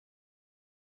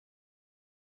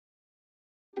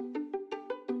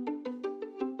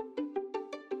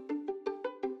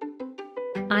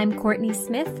I'm Courtney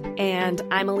Smith. And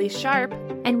I'm Elise Sharp.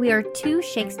 And we are two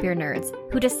Shakespeare nerds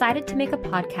who decided to make a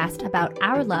podcast about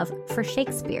our love for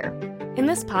Shakespeare. In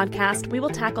this podcast, we will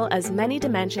tackle as many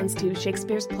dimensions to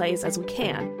Shakespeare's plays as we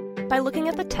can by looking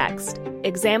at the text,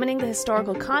 examining the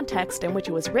historical context in which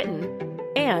it was written,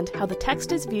 and how the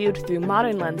text is viewed through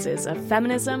modern lenses of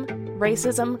feminism,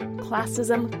 racism,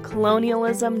 classism,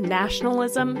 colonialism,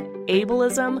 nationalism,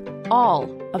 ableism,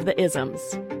 all of the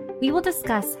isms. We will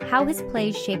discuss how his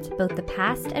plays shaped both the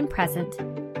past and present,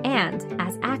 and,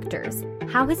 as actors,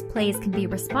 how his plays can be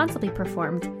responsibly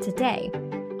performed today.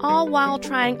 All while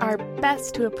trying our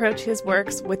best to approach his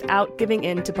works without giving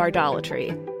in to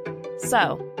bardolatry.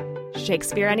 So,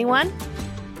 Shakespeare, anyone?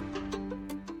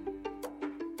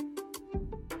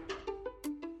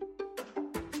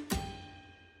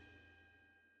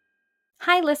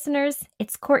 Hi, listeners.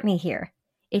 It's Courtney here.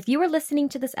 If you are listening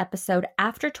to this episode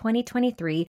after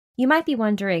 2023, you might be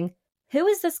wondering, who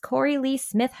is this Corey Lee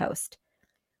Smith host?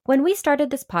 When we started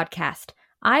this podcast,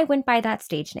 I went by that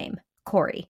stage name,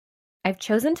 Corey. I've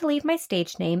chosen to leave my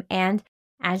stage name and,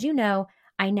 as you know,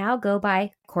 I now go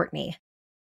by Courtney.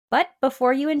 But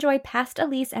before you enjoy past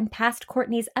Elise and past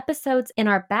Courtney's episodes in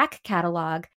our back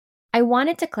catalog, I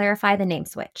wanted to clarify the name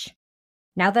switch.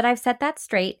 Now that I've set that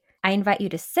straight, I invite you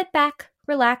to sit back,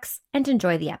 relax, and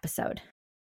enjoy the episode.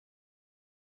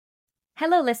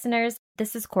 Hello, listeners.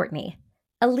 This is Courtney.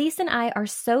 Elise and I are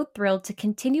so thrilled to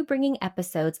continue bringing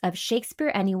episodes of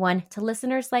Shakespeare Anyone to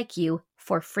listeners like you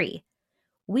for free.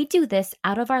 We do this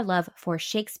out of our love for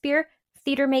Shakespeare,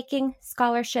 theater making,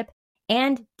 scholarship,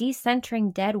 and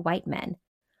decentering dead white men.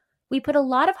 We put a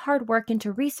lot of hard work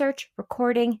into research,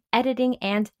 recording, editing,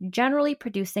 and generally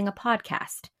producing a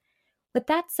podcast. With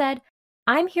that said,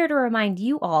 I'm here to remind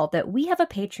you all that we have a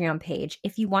Patreon page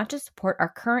if you want to support our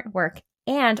current work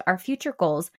and our future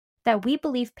goals that we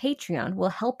believe Patreon will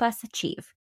help us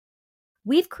achieve.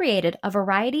 We've created a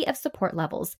variety of support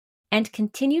levels and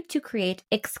continue to create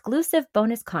exclusive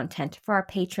bonus content for our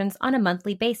patrons on a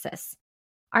monthly basis.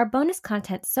 Our bonus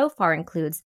content so far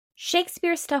includes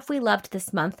Shakespeare Stuff We Loved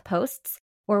This Month posts,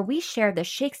 where we share the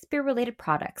Shakespeare-related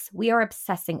products we are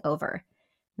obsessing over.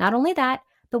 Not only that,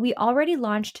 but we already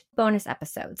launched bonus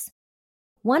episodes.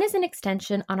 One is an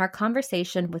extension on our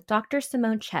conversation with Dr.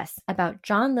 Simone Chess about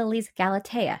John Lilly's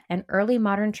Galatea and early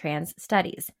modern trans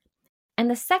studies. And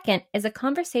the second is a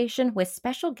conversation with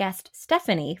special guest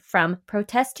Stephanie from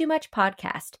Protest Too Much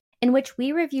podcast, in which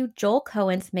we review Joel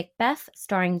Cohen's Macbeth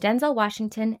starring Denzel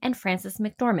Washington and Frances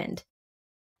McDormand.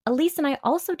 Elise and I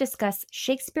also discuss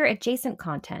Shakespeare-adjacent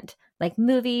content, like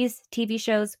movies, TV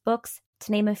shows, books,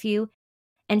 to name a few,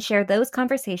 and share those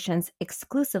conversations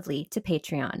exclusively to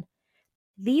Patreon.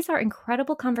 These are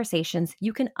incredible conversations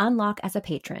you can unlock as a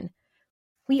patron.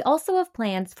 We also have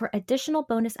plans for additional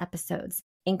bonus episodes,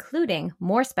 including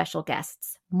more special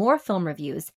guests, more film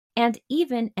reviews, and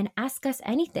even an Ask Us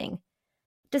Anything.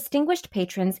 Distinguished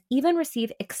patrons even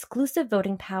receive exclusive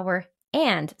voting power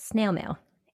and snail mail.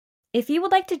 If you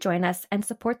would like to join us and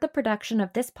support the production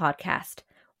of this podcast,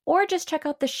 or just check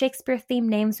out the Shakespeare-themed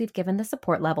names we've given the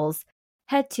support levels,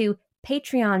 head to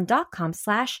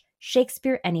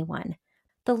patreon.com/ShakespeareAnyone.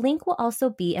 The link will also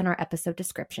be in our episode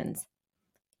descriptions.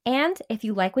 And if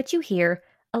you like what you hear,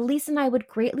 Elise and I would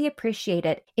greatly appreciate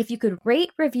it if you could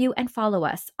rate, review, and follow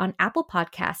us on Apple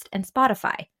Podcast and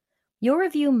Spotify. Your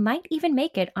review might even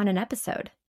make it on an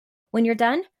episode. When you're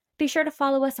done, be sure to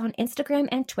follow us on Instagram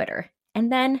and Twitter,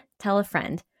 and then tell a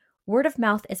friend. Word of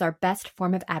mouth is our best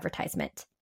form of advertisement.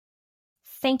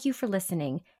 Thank you for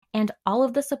listening and all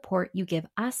of the support you give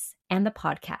us and the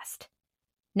podcast.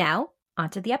 Now,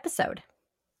 onto the episode.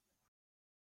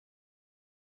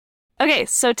 Okay,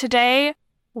 so today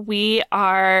we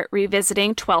are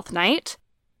revisiting Twelfth Night.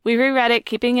 We reread it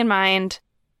keeping in mind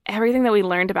everything that we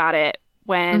learned about it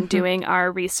when doing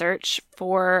our research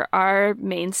for our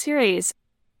main series.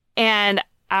 And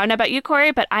I don't know about you,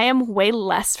 Corey, but I am way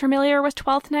less familiar with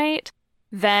Twelfth Night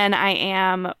than I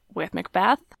am with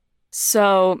Macbeth.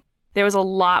 So there was a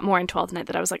lot more in Twelfth Night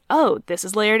that I was like, oh, this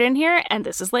is layered in here, and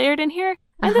this is layered in here,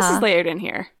 and this is layered in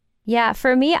here. Yeah,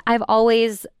 for me, I've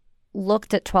always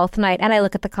looked at Twelfth Night, and I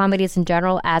look at the comedies in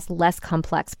general as less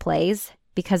complex plays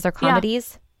because they're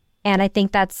comedies. Yeah. And I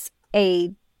think that's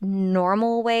a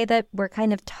normal way that we're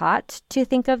kind of taught to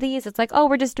think of these. It's like, oh,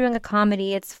 we're just doing a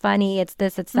comedy. It's funny. It's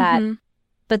this, it's that.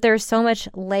 But there's so much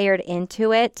layered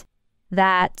into it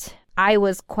that I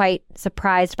was quite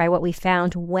surprised by what we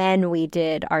found when we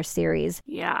did our series.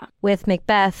 Yeah. With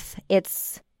Macbeth,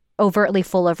 it's overtly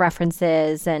full of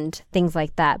references and things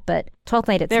like that. But Twelfth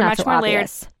Night, it's not so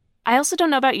obvious. Layered. I also don't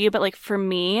know about you, but like for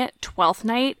me, Twelfth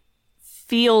Night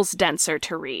feels denser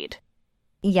to read.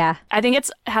 Yeah. I think it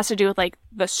has to do with like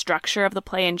the structure of the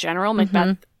play in general.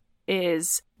 Macbeth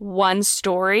is one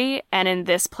story, and in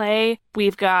this play,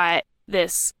 we've got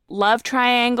this love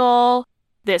triangle,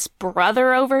 this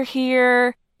brother over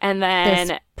here, and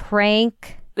then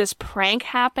this prank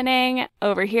happening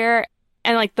over here.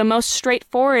 And like the most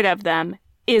straightforward of them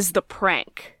is the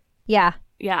prank. Yeah.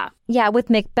 Yeah. Yeah, with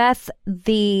Macbeth,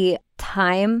 the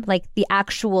time, like the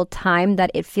actual time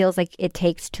that it feels like it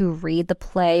takes to read the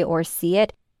play or see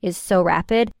it is so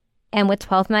rapid. And with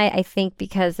Twelfth Night, I think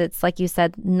because it's, like you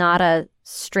said, not a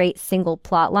straight single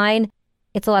plot line,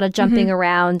 it's a lot of jumping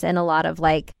around and a lot of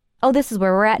like, oh, this is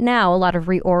where we're at now, a lot of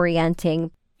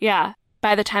reorienting. Yeah.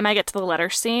 By the time I get to the letter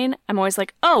scene, I'm always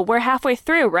like, oh, we're halfway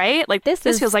through, right? Like this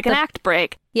feels like an act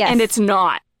break. Yes. And it's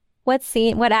not. What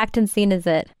act and scene is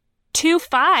it?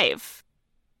 2-5.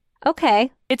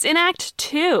 Okay. It's in Act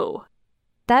 2.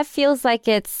 That feels like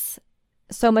it's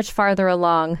so much farther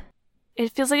along.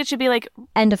 It feels like it should be like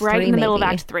end of right 3, in the middle of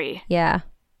maybe. Act 3. Yeah.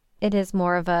 It is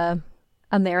more of a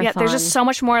marathon. Yeah, there's just so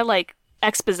much more like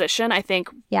exposition, I think,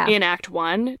 in Act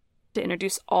 1 to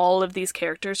introduce all of these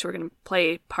characters who are going to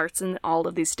play parts in all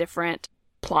of these different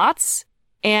plots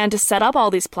and to set up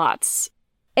all these plots.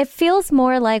 It feels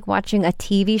more like watching a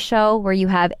TV show where you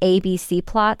have ABC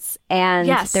plots and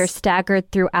they're staggered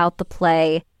throughout the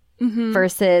play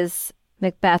versus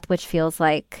Macbeth, which feels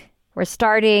like we're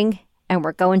starting and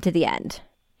we're going to the end.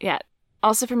 Yeah.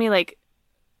 Also for me, like,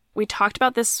 we talked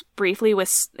about this briefly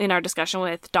in our discussion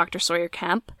with Dr. Sawyer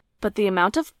Kemp, but the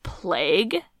amount of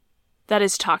plague that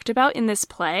is talked about in this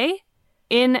play,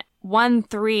 in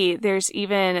 1-3, there's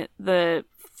even the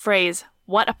phrase,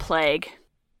 "What a plague."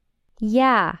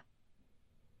 Yeah.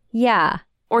 Yeah.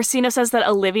 Orsino says that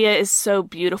Olivia is so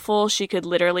beautiful, she could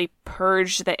literally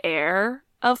purge the air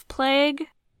of plague.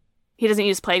 He doesn't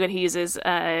use plague, but he uses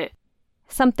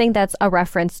something that's a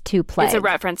reference to plague. It's a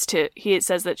reference to, he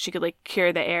says that she could like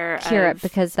cure the air. Cure it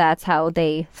because that's how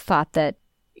they thought that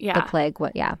the plague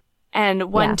would, And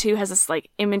 1-2 has this like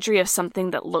imagery of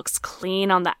something that looks clean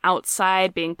on the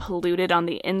outside being polluted on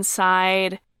the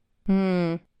inside.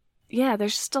 Yeah,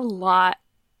 there's just a lot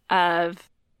of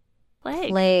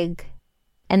plague.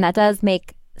 And that does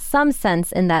make some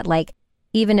sense in that, like,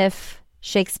 even if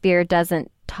Shakespeare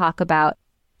doesn't talk about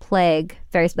plague,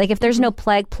 like if there's no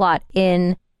plague plot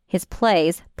in his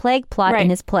plays, in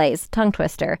his plays, tongue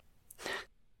twister,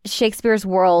 Shakespeare's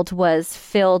world was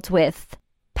filled with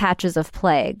patches of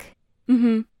plague.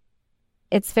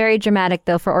 It's very dramatic,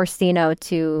 though, for Orsino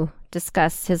to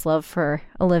discuss his love for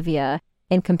Olivia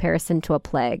in comparison to a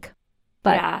plague.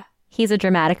 But he's a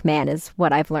dramatic man, is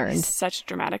what I've learned. He's such a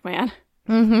dramatic man.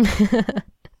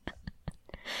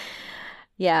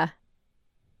 Yeah.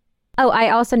 Oh, I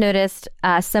also noticed,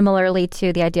 similarly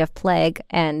to the idea of plague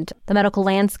and the medical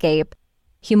landscape,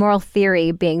 humoral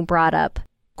theory being brought up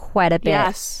quite a bit.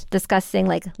 Yes. Discussing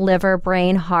like liver,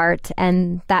 brain, heart,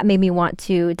 and that made me want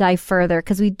to dive further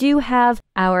because we do have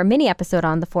our mini episode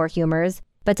on the four humors,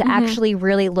 but to actually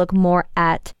really look more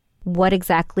at what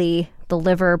exactly the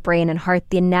liver, brain, and heart,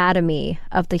 the anatomy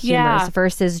of the humors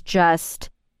versus just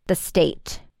the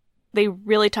state. They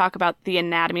really talk about the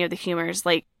anatomy of the humors,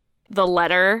 like the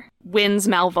letter wins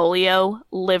Malvolio,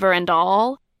 liver and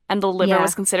all, and the liver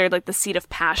was considered like the seat of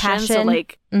passion. So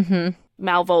like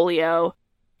Malvolio,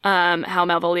 how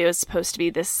Malvolio is supposed to be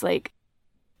this like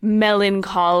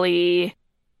melancholy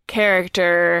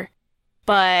character,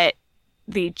 but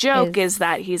the joke is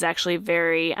that he's actually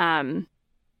very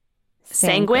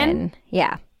sanguine.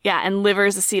 Yeah, and liver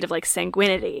is the seat of like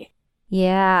sanguinity.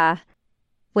 Yeah,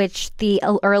 which the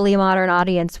early modern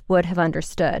audience would have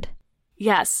understood.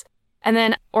 Yes. And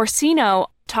then Orsino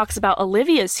talks about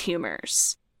Olivia's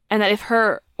humors, and that if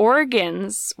her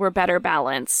organs were better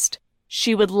balanced,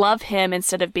 she would love him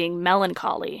instead of being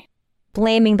melancholy.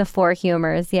 Blaming the four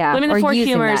humors, Blaming the four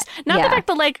humors. Not the fact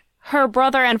that, like, her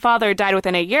brother and father died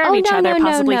within a year of each other,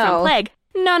 possibly from plague.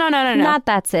 No. Not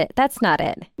that's it. That's not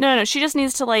it. No. She just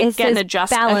needs to, like, get a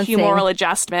humoral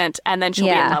adjustment, and then she'll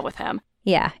be in love with him.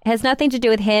 Yeah. It has nothing to do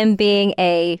with him being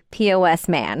a POS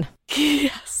man.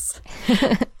 Yes.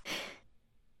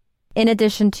 In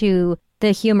addition to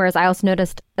the humors, I also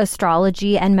noticed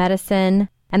astrology and medicine.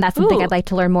 And that's something I'd like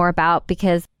to learn more about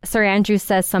because Sir Andrew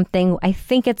says something, I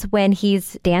think it's when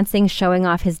he's dancing, showing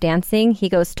off his dancing. He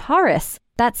goes, Taurus,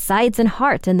 that's sides and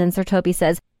heart. And then Sir Toby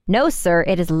says, no, sir,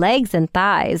 it is legs and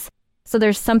thighs. So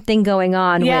there's something going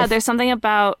on. Yeah, there's something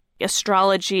about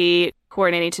astrology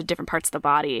coordinating to different parts of the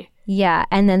body. Yeah,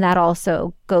 and then that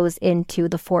also goes into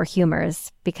the four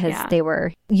humors because they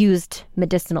were used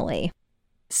medicinally.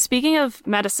 Speaking of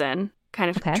medicine, kind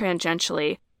of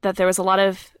tangentially, that there was a lot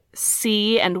of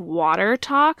sea and water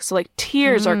talk. So, like,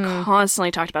 tears are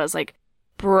constantly talked about as, like,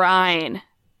 brine,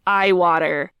 eye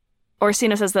water.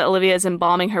 Orsino says that Olivia is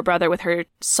embalming her brother with her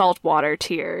saltwater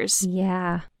tears.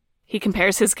 Yeah. He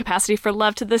compares his capacity for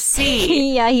love to the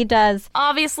sea. Yeah, he does.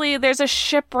 Obviously, there's a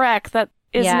shipwreck that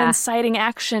is an inciting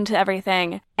action to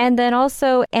everything. And then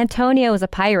also, Antonio is a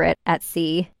pirate at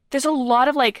sea. There's a lot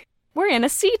of, like, we're in a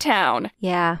sea town.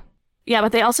 Yeah. Yeah,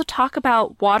 but they also talk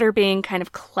about water being kind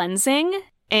of cleansing.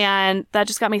 And that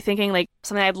just got me thinking, like,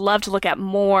 something I'd love to look at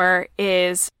more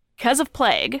is, because of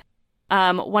plague,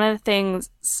 one of the things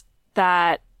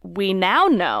that we now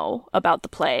know about the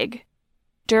plague,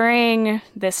 during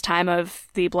this time of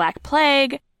the Black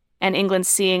Plague and England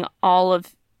seeing all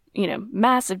of,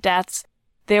 massive deaths,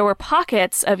 there were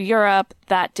pockets of Europe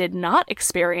that did not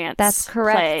experience That's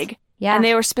correct. plague. Yeah. And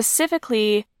they were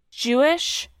specifically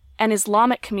Jewish and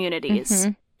Islamic communities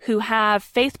who have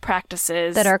faith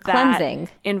practices that are cleansing,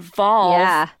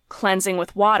 involve cleansing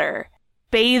with water,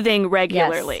 bathing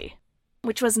regularly,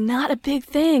 which was not a big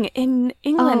thing in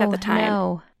England at the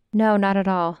time. No, not at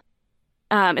all.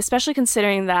 Especially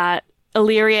considering that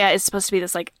Illyria is supposed to be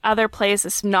this, like, other place.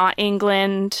 It's not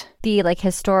England. The, like,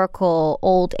 historical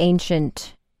old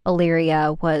ancient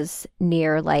Illyria was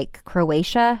near, like,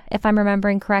 Croatia, if I'm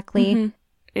remembering correctly.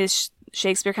 Is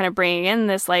Shakespeare kind of bringing in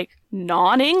this, like,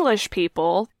 non-English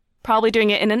people, probably doing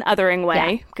it in an othering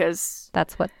way, because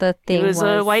that's what the thing was. He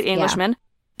was a white Englishman,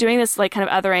 doing this, like, kind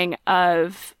of othering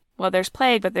of, well, there's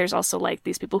plague, but there's also, like,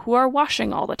 these people who are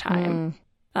washing all the time.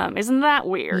 Isn't that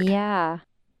weird? Yeah.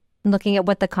 Looking at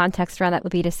what the context around that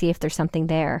would be to see if there's something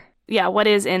there. Yeah, what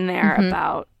is in there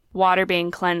about water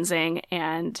being cleansing,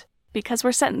 and because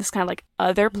we're set in this kind of, like,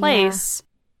 other place. Yeah.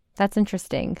 That's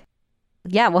interesting.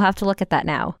 Yeah, we'll have to look at that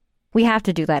now. We have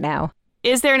to do that now.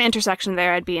 Is there an intersection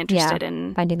there? I'd be interested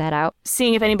in finding that out.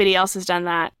 Seeing if anybody else has done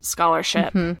that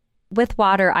scholarship. With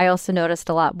water, I also noticed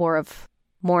a lot more of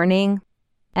mourning,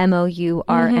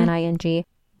 mourning,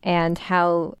 and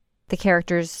how the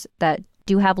characters that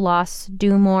do have loss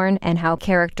do mourn, and how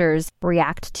characters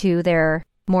react to their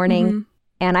mourning.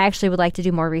 And I actually would like to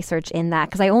do more research in that,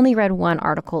 because I only read one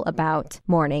article about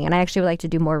mourning, and I actually would like to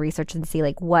do more research and see,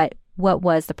 like, what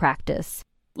was the practice.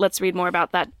 Let's read more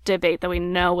about that debate that we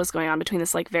know was going on between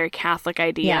this, like, very Catholic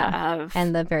idea of...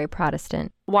 and the very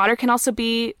Protestant. Water can also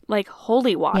be, like,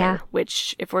 holy water,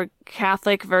 which, if we're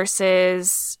Catholic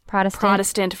versus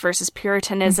Protestant versus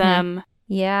Puritanism...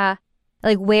 Yeah.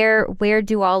 Like, where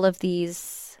do all of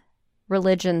these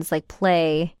religions, like,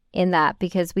 play in that?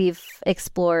 Because we've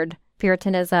explored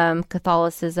Puritanism,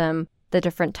 Catholicism, the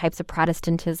different types of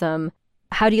Protestantism.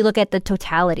 How do you look at the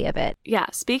totality of it? Yeah.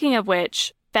 Speaking of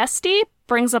which, Festi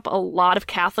brings up a lot of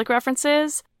Catholic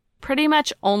references pretty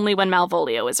much only when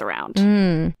Malvolio is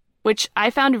around, which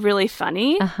I found really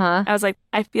funny. I was like,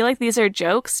 I feel like these are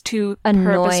jokes to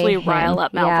purposely rile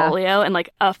up Malvolio and,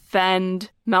 like, offend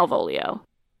Malvolio.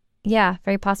 Yeah,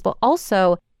 very possible.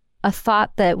 Also, a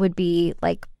thought that would be,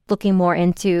 like, looking more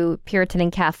into Puritan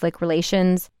and Catholic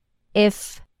relations,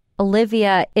 if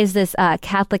Olivia is this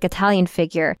Catholic Italian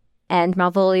figure and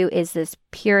Malvolio is this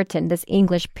Puritan, this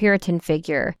English Puritan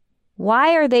figure,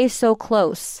 why are they so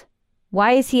close?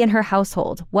 Why is he in her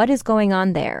household? What is going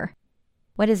on there?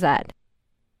 What is that?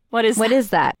 What is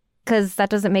that? Because that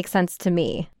doesn't make sense to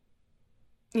me.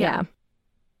 Yeah.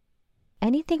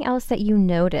 Anything else that you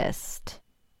noticed?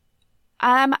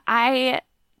 I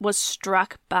was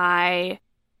struck by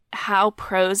how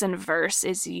prose and verse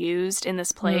is used in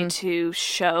this play to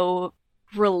show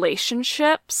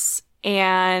relationships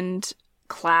and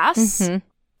class.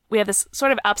 We have this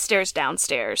sort of upstairs,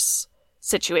 downstairs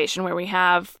situation where we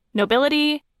have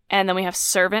nobility and then we have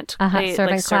servant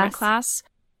class.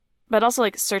 But also,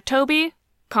 like, Sir Toby,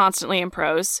 constantly in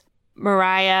prose.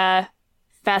 Mariah,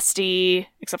 Festi,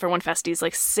 except for when Festi's,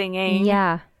 like, singing.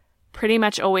 Yeah. Pretty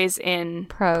much always in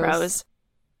prose.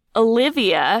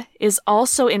 Olivia is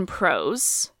also in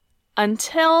prose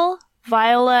until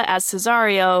Viola as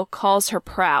Cesario calls her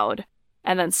proud.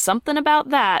 And then something about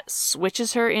that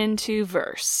switches her into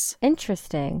verse.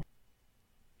 Interesting.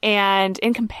 And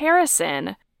in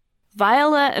comparison,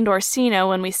 Viola and Orsino,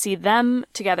 when we see them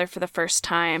together for the first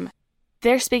time,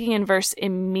 they're speaking in verse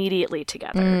immediately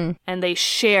together. And they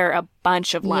share a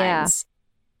bunch of lines.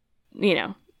 You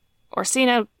know,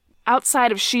 Orsino,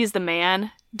 outside of She's the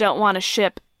Man, don't want to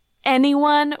ship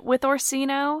anyone with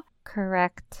Orsino.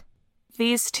 Correct.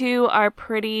 These two are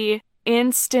pretty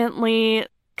instantly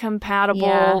compatible.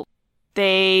 Yeah.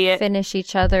 They finish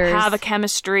each other. Have a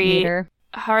chemistry. Meter.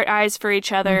 Heart eyes for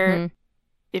each other.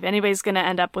 If anybody's going to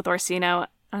end up with Orsino,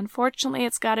 unfortunately,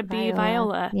 it's got to be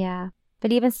Viola. Yeah.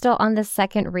 But even still, on the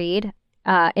second read,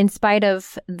 in spite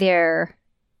of their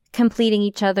completing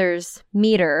each other's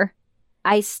meter,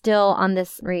 I still, on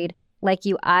this read, like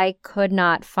you, I could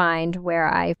not find where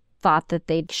I thought that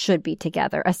they should be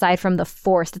together, aside from the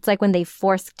forced. It's like when they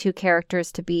force two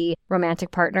characters to be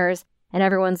romantic partners, and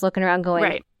everyone's looking around going,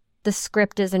 right. The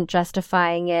script isn't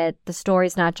justifying it, the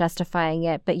story's not justifying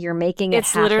it, but you're making it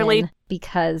happen literally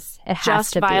because it has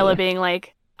just to be. Viola being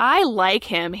like, I like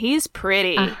him, he's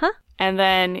pretty. Uh-huh. And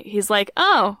then he's like,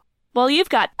 oh, well, you've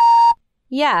got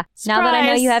Yeah. Surprise. Now that I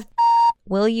know you have,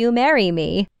 will you marry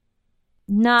me?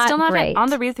 Still not great. On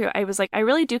the read through, I was like, I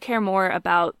really do care more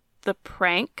about the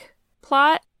prank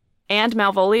plot and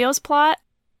Malvolio's plot.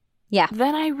 Yeah.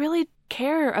 Than I really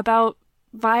care about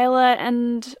Viola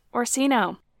and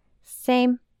Orsino.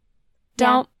 Same.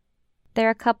 Don't. Yeah. They're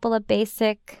a couple of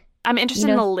basic. I'm interested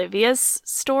in Olivia's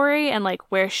story and like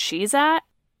where she's at.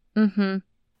 Mm-hmm.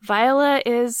 Viola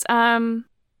is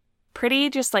pretty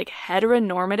just like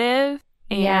heteronormative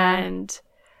and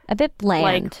a bit bland.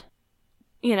 Like,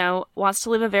 you know, wants to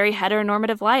live a very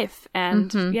heteronormative life.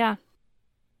 And yeah.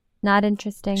 Not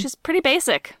interesting. She's pretty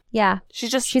basic. Yeah.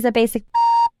 She's a basic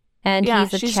and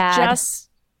he's a Chad.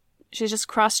 She's just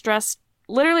cross-dressed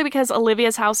literally because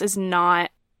Olivia's house is not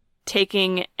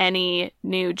taking any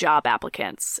new job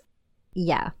applicants.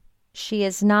 Yeah. She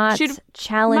is not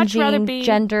challenging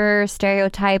gender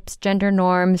stereotypes, gender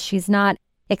norms. She's not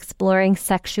exploring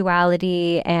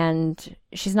sexuality, and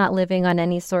she's not living on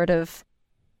any sort of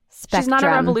spectrum. She's not a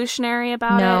revolutionary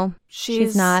about it. No,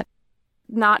 she's not.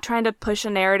 Not trying to push a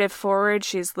narrative forward.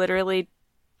 She's literally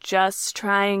just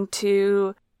trying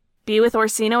to be with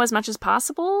Orsino as much as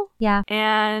possible. Yeah.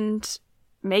 And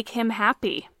make him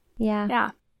happy. Yeah.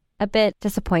 Yeah. A bit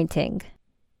disappointing.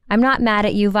 I'm not mad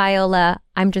at you, Viola.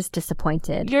 I'm just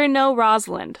disappointed. You're no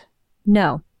Rosalind.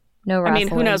 No Rosalind. I mean,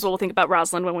 who knows what we'll think about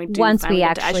Rosalind when we do once we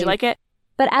get to actually As You Like It.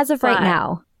 But as of right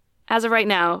now,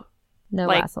 no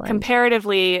like, Rosalind.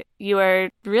 Comparatively, you are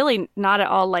really not at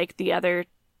all like the other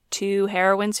two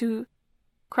heroines who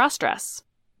cross-dress.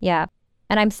 Yeah.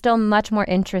 And I'm still much more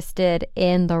interested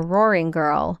in the Roaring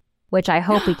Girl, which I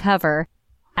hope we cover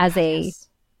as a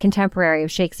contemporary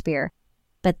of Shakespeare.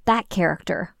 But that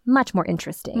character, much more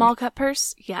interesting. Mall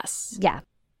Cutpurse? Yes.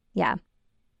 Yeah.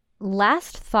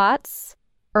 Last thoughts,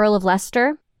 Earl of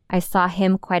Leicester. I saw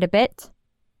him quite a bit.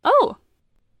 Oh.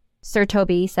 Sir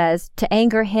Toby says, to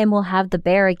anger him we'll have the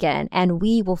bear again, and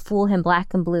we will fool him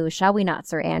black and blue, shall we not,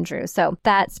 Sir Andrew? So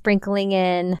that sprinkling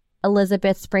in,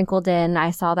 Elizabeth sprinkled in, I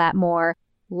saw that more.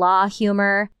 Law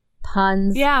humor,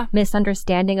 puns,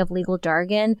 misunderstanding of legal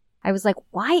jargon. I was like,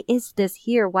 why is this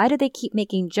here? Why do they keep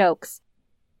making jokes?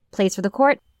 Plays for the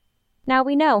court. Now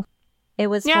we know. It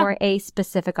was for a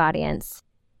specific audience.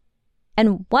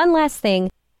 And one last thing.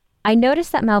 I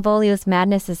noticed that Malvolio's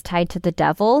madness is tied to the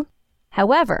devil.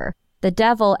 However, the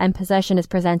devil and possession is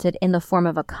presented in the form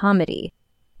of a comedy.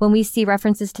 When we see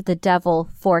references to the devil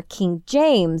for King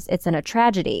James, it's in a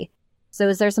tragedy. So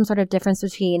is there some sort of difference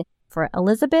between for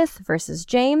Elizabeth versus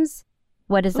James?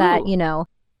 What is that,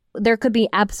 There could be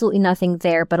absolutely nothing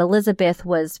there, but Elizabeth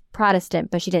was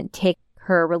Protestant, but she didn't take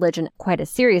her religion quite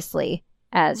as seriously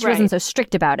as she wasn't so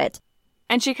strict about it.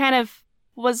 And she kind of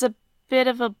was a bit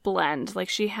of a blend. Like,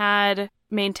 she had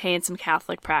maintained some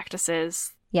Catholic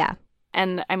practices. Yeah.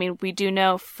 And I mean, we do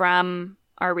know from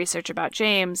our research about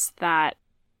James that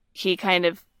he kind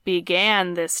of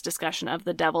began this discussion of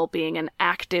the devil being an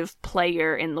active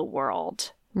player in the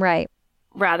world. Right.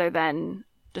 Rather than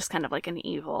just kind of like an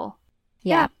evil.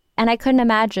 Yeah. And I couldn't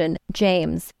imagine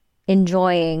James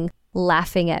enjoying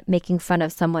laughing at making fun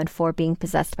of someone for being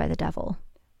possessed by the devil.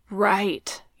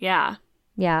 Right. Yeah.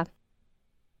 Yeah.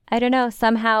 I don't know.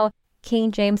 Somehow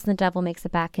King James and the devil makes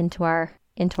it back into our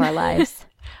lives.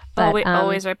 But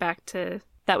always right back to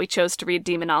that we chose to read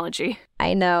demonology.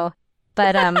 I know.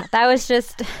 But that was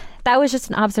just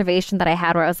an observation that I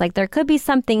had where I was like, there could be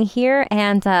something here.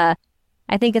 And I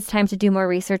think it's time to do more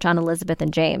research on Elizabeth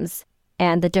and James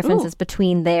and the differences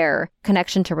between their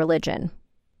connection to religion.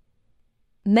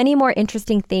 Many more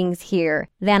interesting things here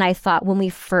than I thought when we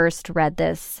first read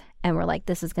this and we're like,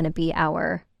 this is going to be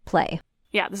our play.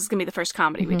 Yeah, this is going to be the first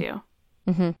comedy we do.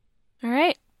 Mm-hmm. All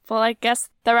right. Well, I guess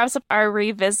that wraps up our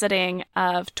revisiting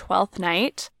of Twelfth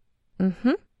Night.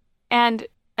 Mm-hmm. And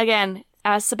again,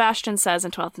 as Sebastian says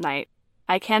in Twelfth Night,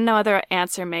 I can no other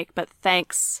answer make but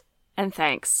thanks and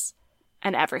thanks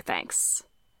and ever thanks.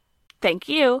 Thank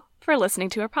you for listening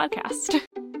to our podcast.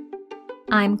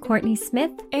 I'm Courtney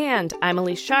Smith. And I'm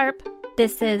Elise Sharp.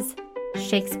 This is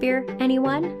Shakespeare,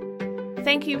 Anyone?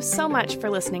 Thank you so much for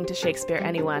listening to Shakespeare,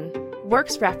 Anyone.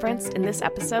 Works referenced in this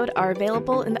episode are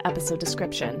available in the episode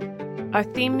description. Our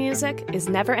theme music is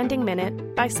Never Ending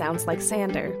Minute by Sounds Like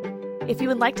Sander. If you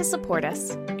would like to support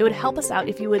us, it would help us out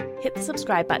if you would hit the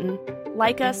subscribe button,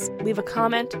 like us, leave a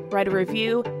comment, write a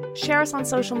review, share us on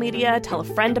social media, tell a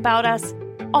friend about us,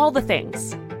 all the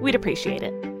things. We'd appreciate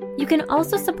it. You can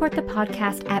also support the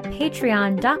podcast at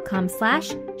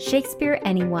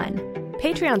patreon.com/ShakespeareAnyone.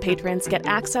 Patreon patrons get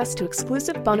access to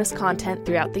exclusive bonus content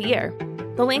throughout the year.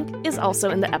 The link is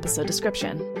also in the episode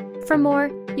description. For more,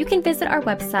 you can visit our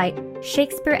website,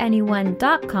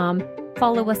 ShakespeareAnyone.com,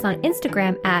 follow us on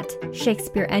Instagram at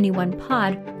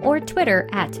ShakespeareAnyonePod, or Twitter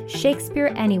at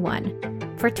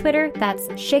ShakespeareAnyone. For Twitter, that's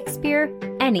Shakespeare,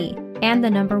 Any, and the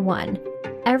number 1.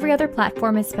 Every other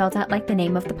platform is spelled out like the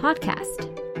name of the podcast.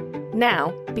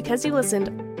 Now, because you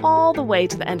listened all the way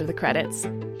to the end of the credits,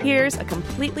 here's a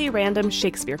completely random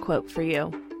Shakespeare quote for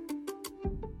you.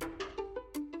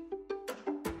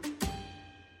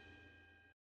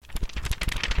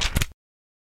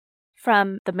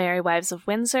 From The Merry Wives of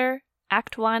Windsor,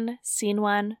 Act 1, Scene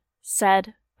 1,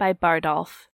 said by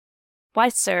Bardolph. Why,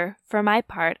 sir, for my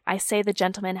part, I say the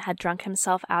gentleman had drunk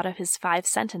himself out of his 5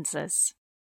 sentences.